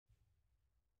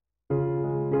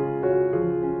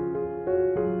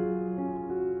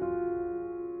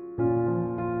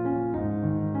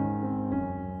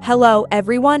Hello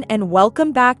everyone and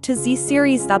welcome back to Z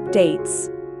Series Updates.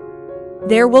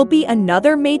 There will be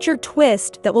another major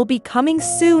twist that will be coming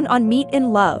soon on Meet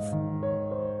in Love.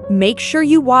 Make sure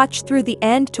you watch through the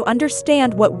end to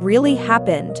understand what really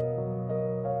happened.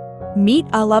 Meet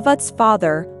Ahlawat's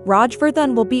father,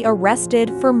 Rajvardhan, will be arrested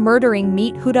for murdering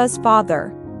Meet Hooda's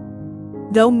father.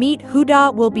 Though Meet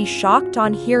Hooda will be shocked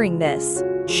on hearing this,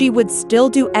 she would still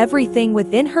do everything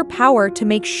within her power to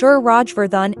make sure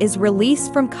Rajvardhan is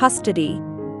released from custody.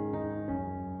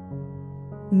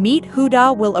 Meet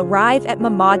Hooda will arrive at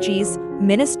Mamaji's,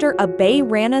 Minister Abhay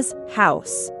Rana's,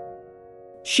 house.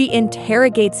 She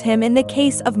interrogates him in the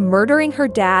case of murdering her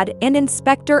dad and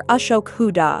Inspector Ashok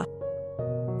Hooda.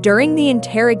 During the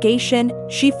interrogation,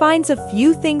 she finds a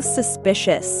few things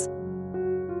suspicious.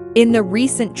 In the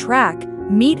recent track,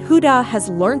 Meet Hooda has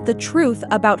learnt the truth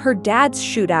about her dad's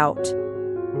shootout.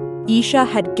 Isha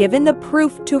had given the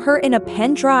proof to her in a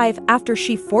pen drive after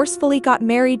she forcefully got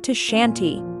married to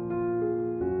Shanti.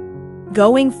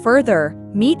 Going further,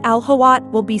 Meet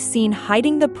Ahlawat will be seen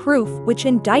hiding the proof which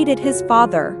indicted his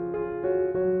father.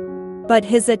 But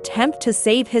his attempt to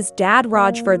save his dad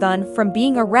Rajvardhan from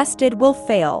being arrested will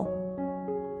fail.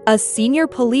 A senior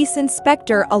police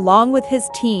inspector along with his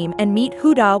team and Meet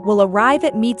Hooda will arrive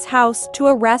at Meet's house to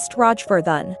arrest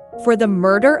Rajvardhan for the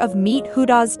murder of Meet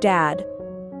Hooda's dad.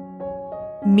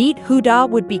 Meet Hooda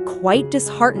would be quite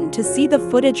disheartened to see the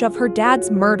footage of her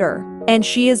dad's murder, and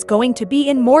she is going to be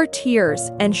in more tears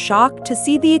and shocked to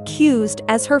see the accused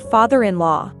as her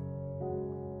father-in-law.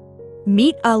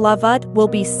 Meet Ahlawat will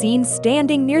be seen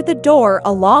standing near the door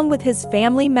along with his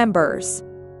family members.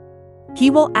 He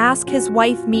will ask his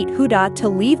wife Meet Hooda to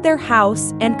leave their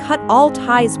house and cut all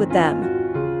ties with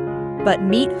them. But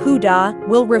Meet Hooda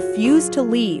will refuse to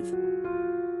leave.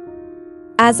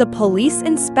 As a police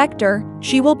inspector,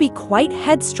 she will be quite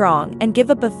headstrong and give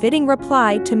a befitting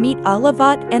reply to Meet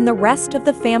Ahlawat and the rest of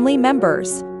the family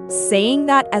members, saying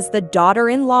that as the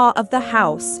daughter-in-law of the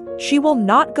house, she will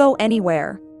not go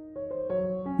anywhere.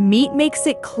 Meet makes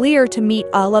it clear to Meet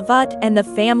Ahlawat and the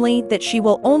family that she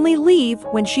will only leave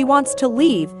when she wants to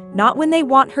leave, not when they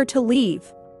want her to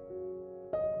leave.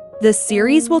 The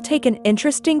series will take an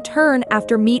interesting turn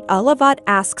after Meet Ahlawat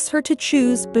asks her to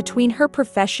choose between her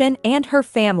profession and her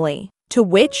family, to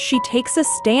which she takes a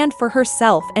stand for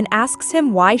herself and asks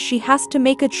him why she has to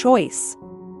make a choice.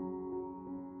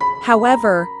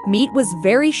 However, Meet was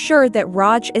very sure that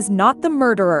Raj is not the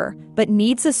murderer, but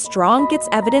needs a strong gets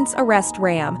evidence arrest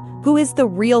Ram, who is the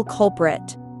real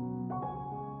culprit.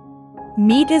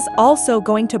 Meet is also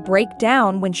going to break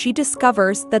down when she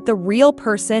discovers that the real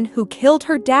person who killed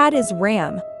her dad is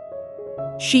Ram.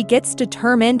 She gets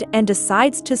determined and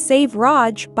decides to save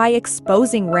Raj by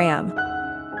exposing Ram.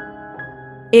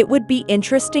 It would be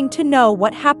interesting to know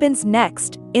what happens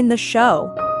next in the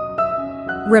show.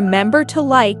 Remember to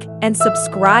like and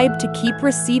subscribe to keep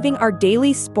receiving our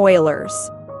daily spoilers.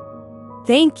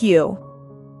 Thank you.